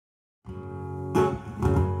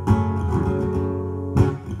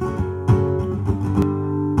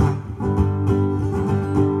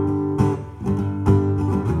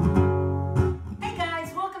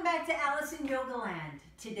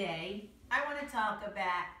today I want to talk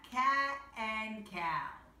about cat and cow.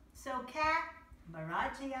 So cat,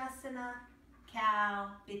 Marjaryasana, cow,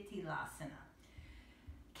 Bitilasana.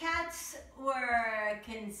 Cats were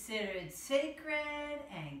considered sacred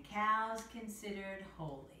and cows considered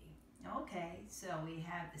holy. Okay, so we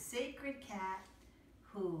have the sacred cat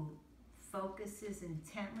who focuses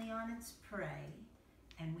intently on its prey,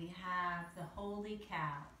 and we have the holy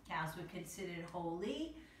cow. Cows were considered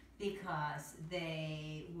holy because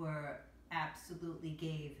they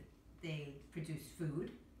they produced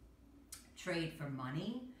food, trade for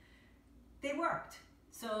money. They worked.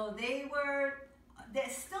 So they're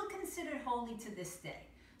still considered holy to this day.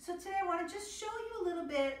 So today I want to just show you a little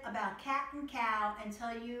bit about cat and cow and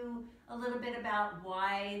tell you a little bit about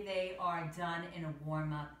why they are done in a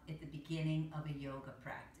warm-up at the beginning of a yoga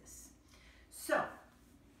practice. So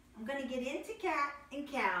I'm going to get into cat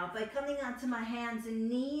and cow by coming onto my hands and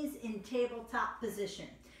knees in tabletop position.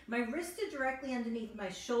 My wrists are directly underneath my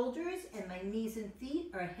shoulders and my knees and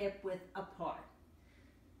feet are hip-width apart.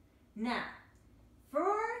 Now,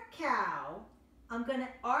 for cow, I'm going to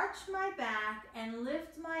arch my back and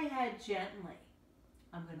lift my head gently.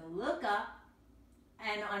 I'm going to look up,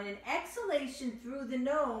 and on an exhalation through the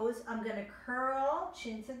nose, I'm going to curl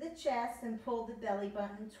chin to the chest and pull the belly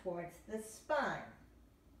button towards the spine.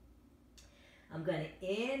 I'm going to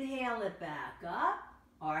inhale it back up,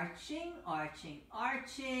 arching, arching,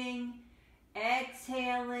 arching,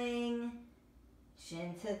 exhaling,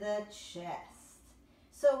 chin to the chest.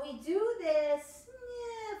 So we do this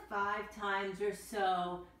 5 times or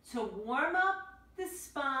so to warm up the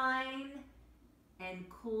spine and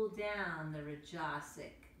cool down the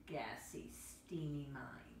rajasic, gassy, steamy mind.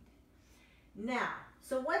 Now,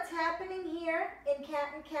 so what's happening here in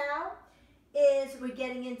cat and cow is we're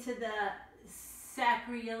getting into the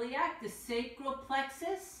sacroiliac, the sacral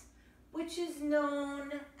plexus, which is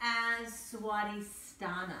known as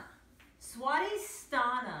Swadhisthana.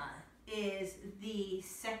 Swadhisthana is the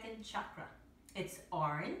second chakra. It's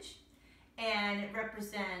orange and it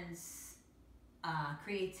represents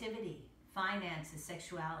creativity, finances,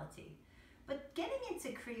 sexuality. But getting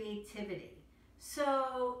into creativity,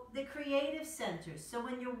 so the creative center. So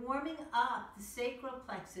when you're warming up the sacral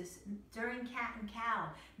plexus during cat and cow,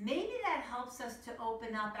 maybe that helps us to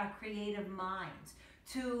open up our creative minds,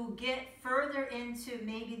 to get further into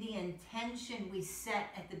maybe the intention we set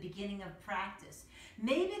at the beginning of practice.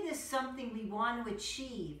 Maybe there's something we want to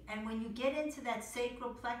achieve, and when you get into that sacral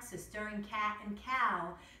plexus during cat and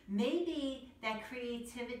cow, maybe that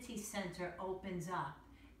creativity center opens up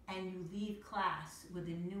and you leave class with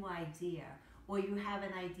a new idea, or you have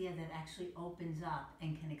an idea that actually opens up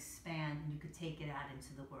and can expand and you could take it out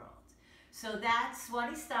into the world. So that's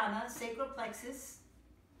Swadhisthana, sacral plexus,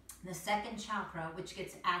 the second chakra, which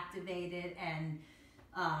gets activated and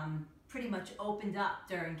pretty much opened up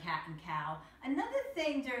during cat and cow. Another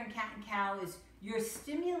thing during cat and cow is you're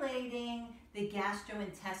stimulating the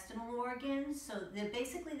gastrointestinal organs, so they're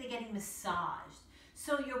getting massaged.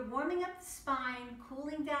 So you're warming up the spine,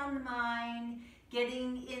 cooling down the mind,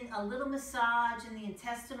 getting in a little massage in the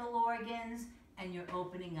intestinal organs, and you're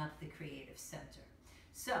opening up the creative center.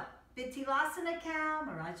 So Bitilasana cow,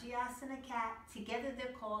 Marjaryasana cat, together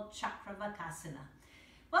they're called Chakravakasana.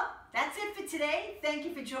 Well, that's it for today. Thank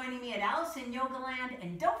you for joining me at Alice in Yogaland,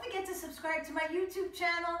 and don't forget to subscribe to my YouTube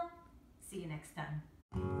channel. See you next time.